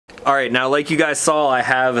Alright, now like you guys saw, I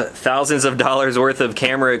have thousands of dollars worth of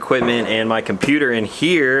camera equipment and my computer in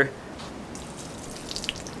here.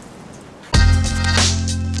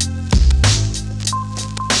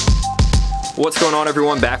 What's going on,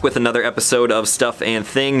 everyone? Back with another episode of Stuff and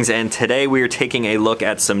Things, and today we are taking a look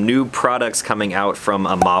at some new products coming out from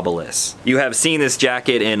Amabilis. You have seen this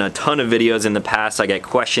jacket in a ton of videos in the past. I get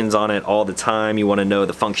questions on it all the time. You want to know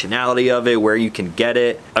the functionality of it, where you can get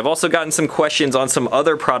it. I've also gotten some questions on some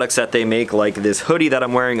other products that they make, like this hoodie that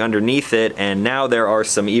I'm wearing underneath it, and now there are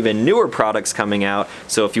some even newer products coming out.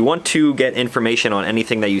 So if you want to get information on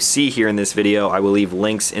anything that you see here in this video, I will leave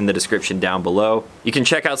links in the description down below. You can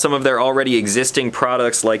check out some of their already existing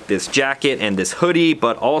products like this jacket and this hoodie,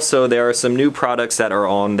 but also there are some new products that are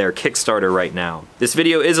on their Kickstarter right now. This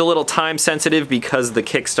video is a little time sensitive because the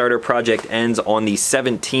Kickstarter project ends on the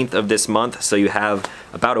 17th of this month, so you have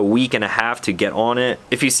about a week and a half to get on it.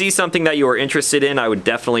 If you see something that you are interested in, I would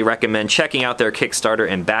definitely recommend checking out their Kickstarter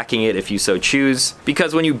and backing it if you so choose,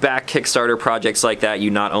 because when you back Kickstarter projects like that,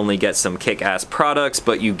 you not only get some kick-ass products,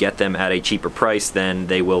 but you get them at a cheaper price than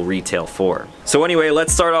they will retail for. So anyway,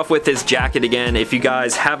 let's start off with this jacket again. If you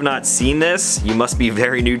guys have not seen this, you must be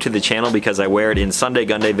very new to the channel because I wear it in Sunday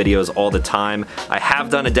Gunday videos all the time. I have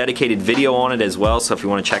done a dedicated video on it as well, so if you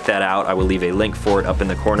want to check that out, I will leave a link for it up in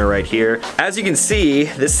the corner right here. As you can see,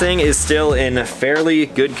 this thing is still in fairly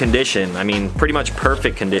good condition. I mean, pretty much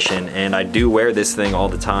perfect condition, and I do wear this thing all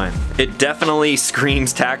the time. It definitely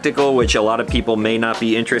screams tactical, which a lot of people may not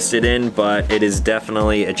be interested in, but it is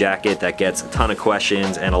definitely a jacket that gets a ton of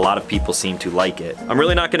questions, and a lot of people seem to like it. I'm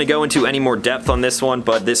really not going to go into any more depth on this one,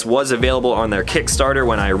 but this was available on their Kickstarter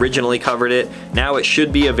when I originally covered it. Now it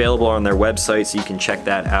should be available on their website, so you can check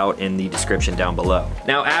that out in the description down below.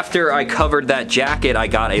 Now, after I covered that jacket, I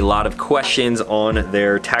got a lot of questions on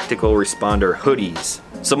their tactical responder hoodies.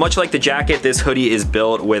 So much like the jacket, this hoodie is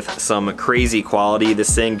built with some crazy quality.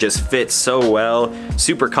 This thing just fits so well,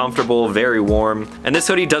 super comfortable, very warm. And this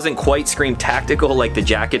hoodie doesn't quite scream tactical like the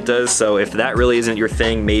jacket does, so if that really isn't your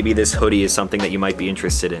thing, maybe this hoodie is something that you might be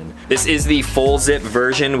interested in. This is the full zip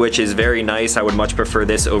version, which is very nice. I would much prefer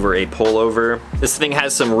this over a pullover. This thing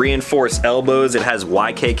has some reinforced elbows. It has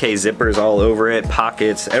YKK zippers all over it,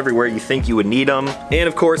 pockets everywhere you think you would need them. And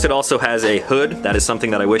of course, it also has a hood. That is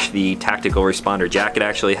something that I wish the tactical responder jacket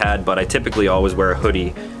actually had, but I typically always wear a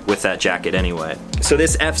hoodie with that jacket anyway. So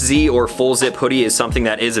this FZ or full zip hoodie is something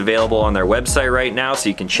that is available on their website right now, so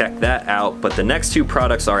you can check that out, but the next two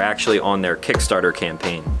products are actually on their Kickstarter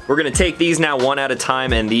campaign. We're gonna take these now one at a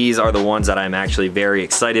time, and these are the ones that I'm actually very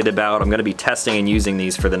excited about. I'm gonna be testing and using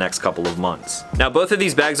these for the next couple of months. Now, both of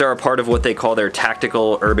these bags are a part of what they call their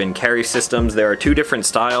tactical urban carry systems. There are two different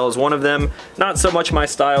styles. One of them, not so much my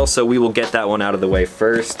style, so we will get that one out of the way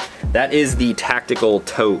first. That is the tactical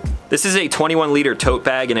tote. This is a 21-liter tote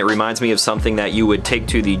bag, and it reminds me of something that you would take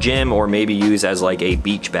to the gym or maybe use as like a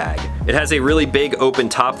beach bag. It has a really big open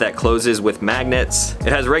top that closes with magnets.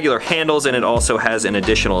 It has regular handles, and it also has an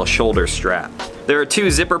additional shoulder strap. There are two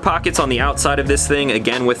zipper pockets on the outside of this thing,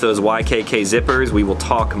 again with those YKK zippers. We will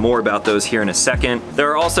talk more about those here in a second. There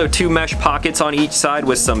are also two mesh pockets on each side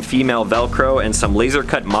with some female Velcro and some laser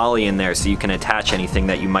cut molle in there so you can attach anything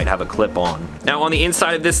that you might have a clip on. Now, on the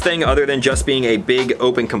inside of this thing, other than just being a big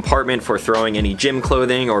open compartment for throwing any gym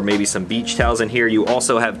clothing or maybe some beach towels in here, you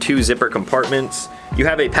also have two zipper compartments. You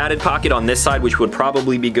have a padded pocket on this side, which would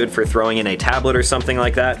probably be good for throwing in a tablet or something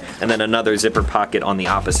like that, and then another zipper pocket on the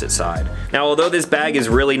opposite side. Now, although this bag is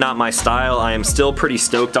really not my style, I am still pretty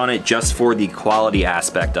stoked on it just for the quality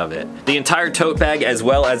aspect of it. The entire tote bag, as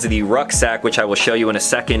well as the rucksack, which I will show you in a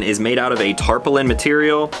second, is made out of a tarpaulin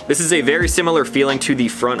material. This is a very similar feeling to the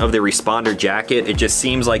front of the responder jacket. It just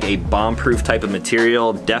seems like a bomb-proof type of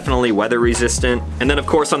material, definitely weather resistant. And then of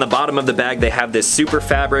course on the bottom of the bag they have this super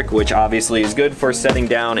fabric, which obviously is good for setting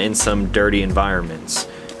down in some dirty environments.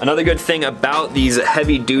 Another good thing about these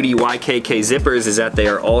heavy-duty YKK zippers is that they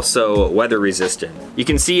are also weather resistant. You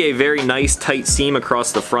can see a very nice tight seam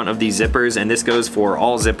across the front of these zippers, and this goes for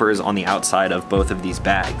all zippers on the outside of both of these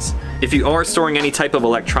bags. If you are storing any type of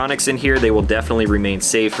electronics in here, they will definitely remain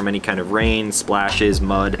safe from any kind of rain, splashes,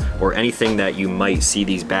 mud, or anything that you might see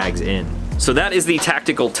these bags in. So that is the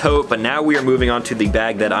tactical tote, but now we are moving on to the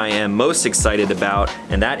bag that I am most excited about,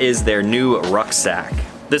 and that is their new rucksack.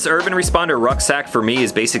 This Urban Responder rucksack for me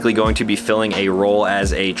is basically going to be filling a role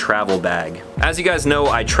as a travel bag. As you guys know,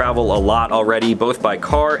 I travel a lot already, both by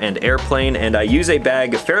car and airplane, and I use a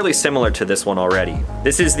bag fairly similar to this one already.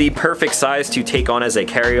 This is the perfect size to take on as a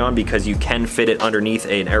carry-on because you can fit it underneath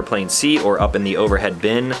an airplane seat or up in the overhead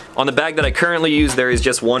bin. On the bag that I currently use, there is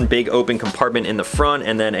just one big open compartment in the front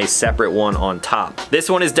and then a separate one on top. This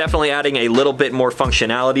one is definitely adding a little bit more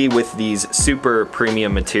functionality with these super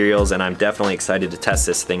premium materials, and I'm definitely excited to test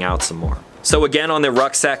this thing out some more. So again, on the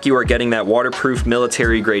rucksack, you are getting that waterproof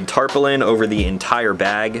military grade tarpaulin over the entire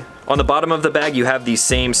bag. On the bottom of the bag, you have the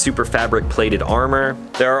same super fabric plated armor.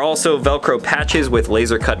 There are also Velcro patches with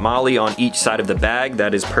laser cut moly on each side of the bag.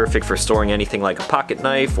 That is perfect for storing anything like a pocket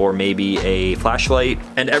knife or maybe a flashlight.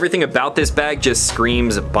 And everything about this bag just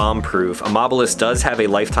screams bomb proof. Amabilis does have a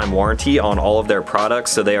lifetime warranty on all of their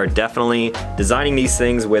products, so they are definitely designing these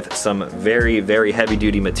things with some very, very heavy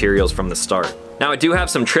duty materials from the start. Now I do have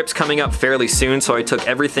some trips coming up fairly soon, so I took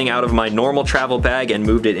everything out of my normal travel bag and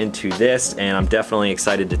moved it into this, and I'm definitely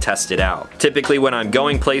excited to test it out. Typically when I'm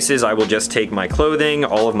going places, I will just take my clothing,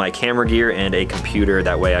 all of my camera gear, and a computer.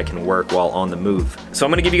 That way I can work while on the move. So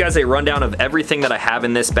I'm gonna give you guys a rundown of everything that I have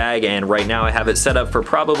in this bag, and right now I have it set up for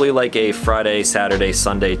probably like a Friday, Saturday,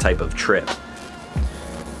 Sunday type of trip.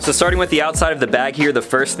 So starting with the outside of the bag here, the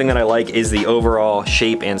first thing that I like is the overall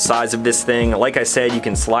shape and size of this thing. Like I said, you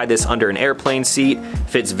can slide this under an airplane seat,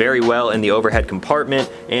 fits very well in the overhead compartment,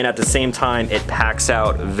 and at the same time, it packs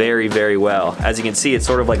out very, very well. As you can see, it's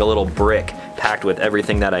sort of like a little brick packed with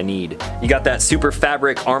everything that I need. You got that super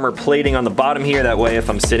fabric armor plating on the bottom here, that way if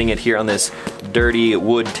I'm sitting it here on this dirty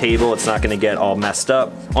wood table, it's not gonna get all messed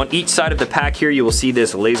up. On each side of the pack here, you will see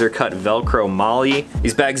this laser cut Velcro moly.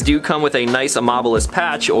 These bags do come with a nice Amabilis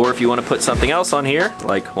patch, or if you wanna put something else on here,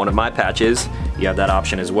 like one of my patches, you have that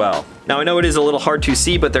option as well. Now I know it is a little hard to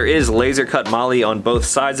see, but there is laser cut moly on both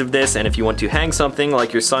sides of this, and if you want to hang something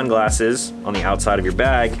like your sunglasses on the outside of your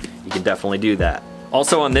bag, you can definitely do that.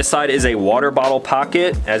 Also on this side is a water bottle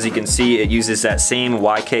pocket. As you can see, it uses that same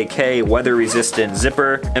YKK weather resistant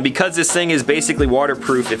zipper. And because this thing is basically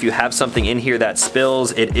waterproof, if you have something in here that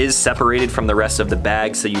spills, it is separated from the rest of the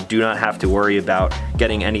bag, so you do not have to worry about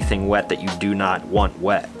getting anything wet that you do not want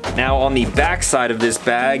wet. Now on the back side of this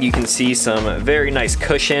bag, you can see some very nice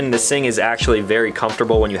cushion. This thing is actually very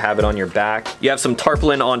comfortable when you have it on your back. You have some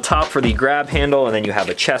tarpaulin on top for the grab handle, and then you have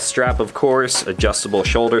a chest strap, of course, adjustable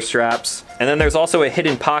shoulder straps. And then there's also a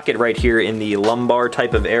hidden pocket right here in the lumbar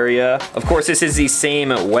type of area. Of course, this is the same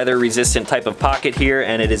weather resistant type of pocket here,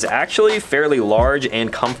 and it is actually fairly large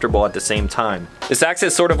and comfortable at the same time. This acts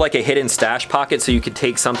as sort of like a hidden stash pocket, so you could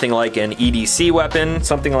take something like an EDC weapon,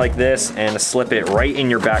 something like this, and slip it right in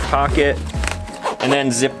your back pocket, and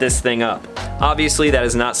then zip this thing up. Obviously, that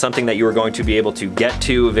is not something that you are going to be able to get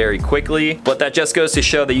to very quickly, but that just goes to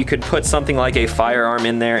show that you could put something like a firearm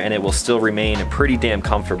in there and it will still remain pretty damn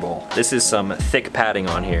comfortable. This is some thick padding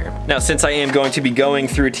on here. Now, since I am going to be going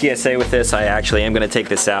through TSA with this, I actually am gonna take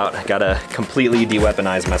this out. I gotta completely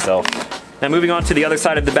de-weaponize myself. Now moving on to the other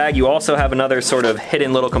side of the bag, you also have another sort of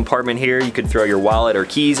hidden little compartment here. You could throw your wallet or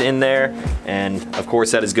keys in there, and of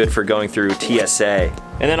course that is good for going through TSA.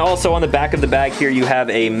 And then also on the back of the bag here, you have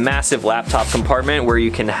a massive laptop compartment where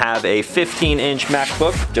you can have a 15-inch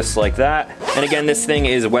MacBook, just like that. And again, this thing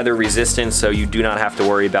is weather resistant, so you do not have to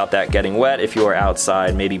worry about that getting wet if you are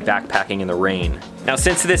outside, maybe backpacking in the rain. Now,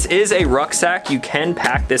 since this is a rucksack, you can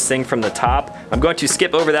pack this thing from the top. I'm going to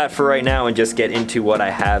skip over that for right now and just get into what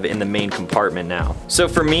I have in the main compartment now. So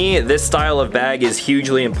for me, this style of bag is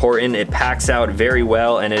hugely important. It packs out very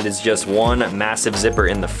well, and it is just one massive zipper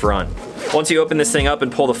in the front. Once you open this thing up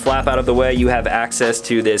and pull the flap out of the way, you have access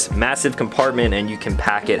to this massive compartment and you can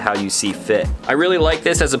pack it how you see fit. I really like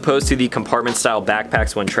this as opposed to the compartment style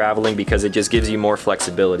backpacks when traveling because it just gives you more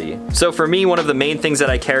flexibility. So for me, one of the main things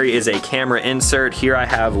that I carry is a camera insert. Here I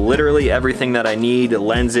have literally everything that I need: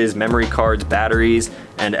 lenses, memory cards, batteries,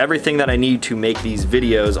 and everything that I need to make these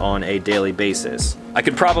videos on a daily basis. I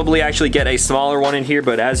could probably actually get a smaller one in here,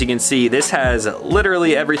 but as you can see, this has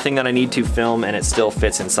literally everything that I need to film and it still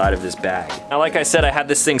fits inside of this bag. Now, like I said, I had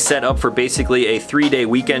this thing set up for basically a 3-day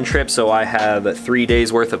weekend trip, so I have 3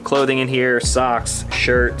 days worth of clothing in here: socks,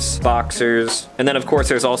 shirts, boxers, and then of course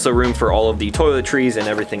there's also room for all of the toiletries and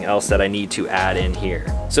everything else that I need to add in here.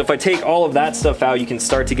 So if I take all of that stuff out, you can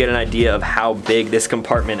start to get an idea of how big this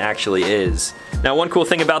compartment actually is. Now, one cool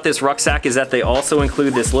thing about this rucksack is that they also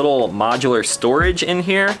include this little modular storage in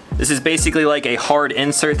here. This is basically like a hard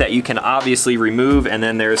insert that you can obviously remove, and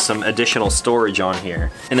then there's some additional storage on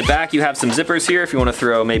here. In the back, you do have some zippers here if you want to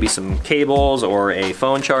throw maybe some cables or a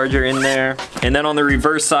phone charger in there. And then on the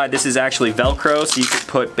reverse side, this is actually Velcro, so you can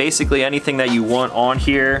put basically anything that you want on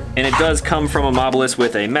here. And it does come from Amabilis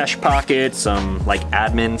with a mesh pocket, some like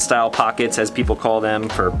admin style pockets as people call them,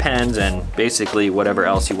 for pens and basically whatever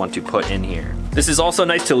else you want to put in here. This is also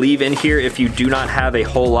nice to leave in here if you do not have a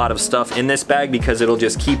whole lot of stuff in this bag, because it'll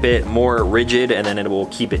just keep it more rigid and then it will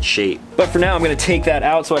keep its shape. But for now, I'm gonna take that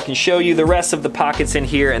out so I can show you the rest of the pockets in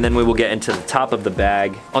here, and then we will get into the top of the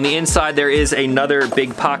bag. On the inside, there is another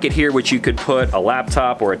big pocket here, which you could put a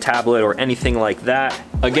laptop or a tablet or anything like that.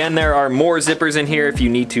 Again, there are more zippers in here if you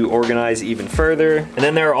need to organize even further. And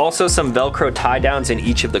then there are also some Velcro tie downs in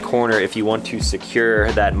each of the corner if you want to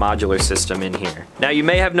secure that modular system in here. Now, you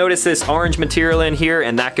may have noticed this orange material in here,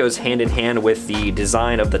 and that goes hand in hand with the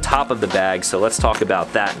design of the top of the bag, so let's talk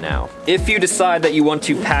about that now. If you decide that you want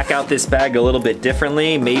to pack out this bag a little bit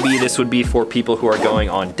differently, maybe this would be for people who are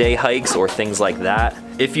going on day hikes or things like that.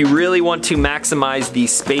 If you really want to maximize the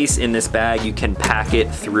space in this bag, you can pack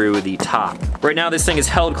it through the top. Right now, this thing is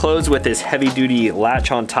held closed with this heavy-duty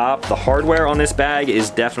latch on top. The hardware on this bag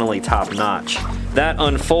is definitely top-notch. That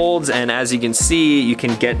unfolds, and as you can see, you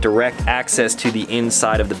can get direct access to the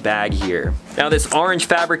inside of the bag here. Now, this orange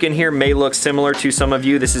fabric in here may look similar to some of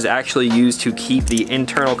you. This is actually used to keep the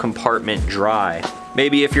internal compartment dry.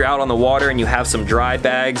 Maybe if you're out on the water and you have some dry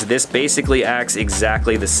bags, this basically acts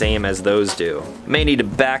exactly the same as those do. May need to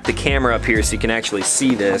back the camera up here so you can actually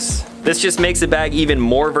see this. This just makes the bag even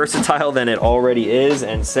more versatile than it already is,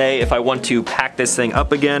 and say if I want to pack this thing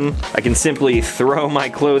up again, I can simply throw my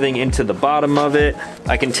clothing into the bottom of it.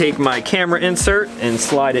 I can take my camera insert and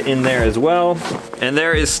slide it in there as well. And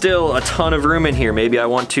there is still a ton of room in here. Maybe I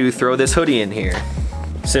want to throw this hoodie in here.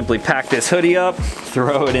 Simply pack this hoodie up,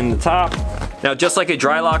 throw it in the top. Now, just like a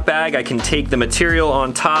dry lock bag, I can take the material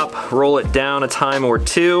on top, roll it down a time or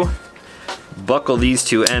two, buckle these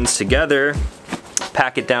two ends together,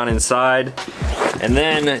 pack it down inside, and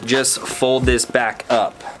then just fold this back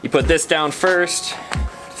up. You put this down first,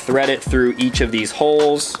 thread it through each of these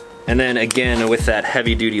holes, and then again with that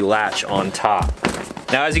heavy-duty latch on top.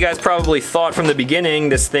 Now, as you guys probably thought from the beginning,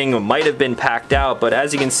 this thing might have been packed out, but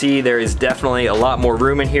as you can see, there is definitely a lot more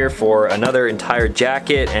room in here for another entire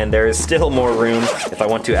jacket, and there is still more room if I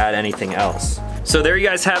want to add anything else. So there you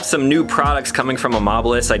guys have some new products coming from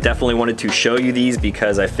Amabilis. I definitely wanted to show you these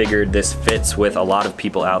because I figured this fits with a lot of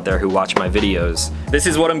people out there who watch my videos. This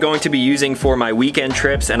is what I'm going to be using for my weekend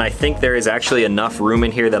trips, and I think there is actually enough room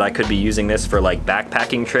in here that I could be using this for like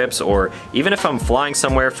backpacking trips, or even if I'm flying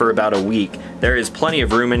somewhere for about a week. There is plenty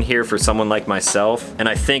of room in here for someone like myself, and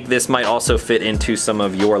I think this might also fit into some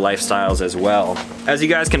of your lifestyles as well. As you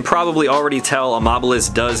guys can probably already tell,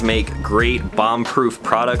 Amabilis does make great bomb-proof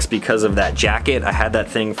products because of that jacket. I had that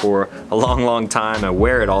thing for a long time. I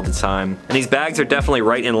wear it all the time. And these bags are definitely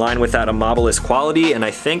right in line with that Amabilis quality, and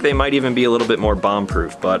I think they might even be a little bit more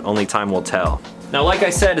bomb-proof, but only time will tell. Now, like I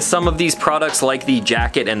said, some of these products like the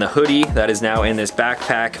jacket and the hoodie that is now in this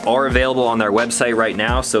backpack are available on their website right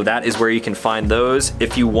now, so that is where you can find those.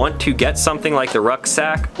 If you want to get something like the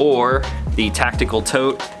rucksack or the tactical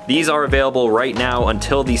tote, these are available right now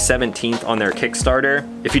until the 17th on their Kickstarter.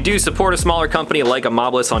 If you do support a smaller company like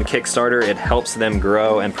Amabilis on Kickstarter, it helps them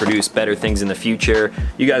grow and produce better things in the future.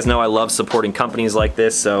 You guys know I love supporting companies like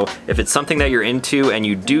this, so if it's something that you're into and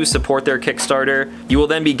you do support their Kickstarter, you will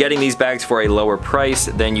then be getting these bags for a lower price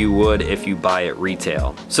than you would if you buy it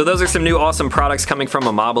retail. So those are some new awesome products coming from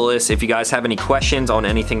Amabilis. If you guys have any questions on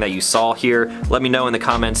anything that you saw here, let me know in the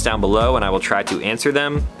comments down below and I will try to answer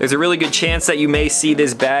them. There's a really good chance that you may see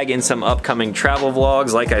this bag in some upcoming travel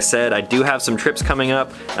vlogs. Like I said, I do have some trips coming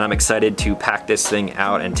up and I'm excited to pack this thing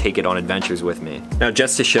out and take it on adventures with me. Now,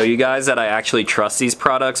 just to show you guys that I actually trust these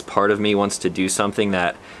products, part of me wants to do something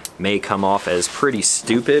that may come off as pretty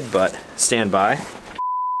stupid, but stand by.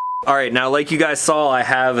 Alright, now like you guys saw, I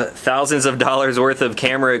have thousands of dollars worth of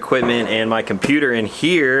camera equipment and my computer in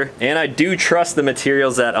here, and I do trust the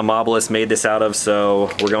materials that Amabilis made this out of,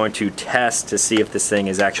 so we're going to test to see if this thing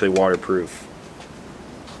is actually waterproof.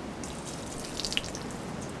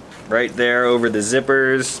 Right there over the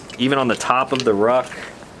zippers, even on the top of the ruck.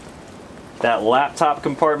 That laptop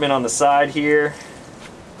compartment on the side here,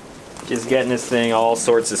 just getting this thing all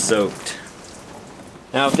sorts of soaked.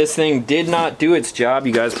 Now, if this thing did not do its job,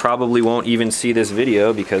 you guys probably won't even see this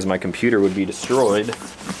video because my computer would be destroyed.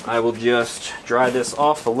 I will just dry this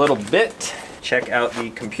off a little bit. Check out the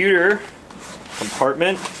computer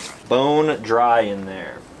compartment. Bone dry in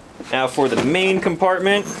there. Now for the main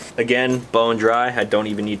compartment, again, bone dry. I don't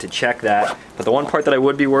even need to check that. But the one part that I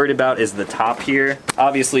would be worried about is the top here.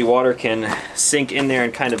 Obviously water can sink in there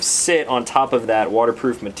and kind of sit on top of that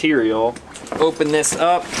waterproof material. Open this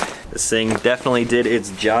up. This thing definitely did its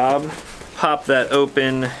job. Pop that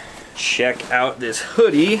open, check out this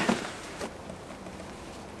hoodie,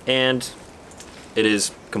 and it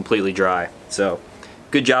is completely dry. So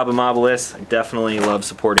good job, Amabilis. I definitely love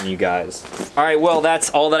supporting you guys. All right, well, that's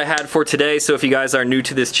all that I had for today. So if you guys are new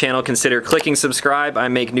to this channel, consider clicking subscribe. I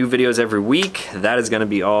make new videos every week. That is gonna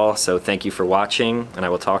be all. So thank you for watching, and I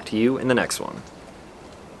will talk to you in the next one.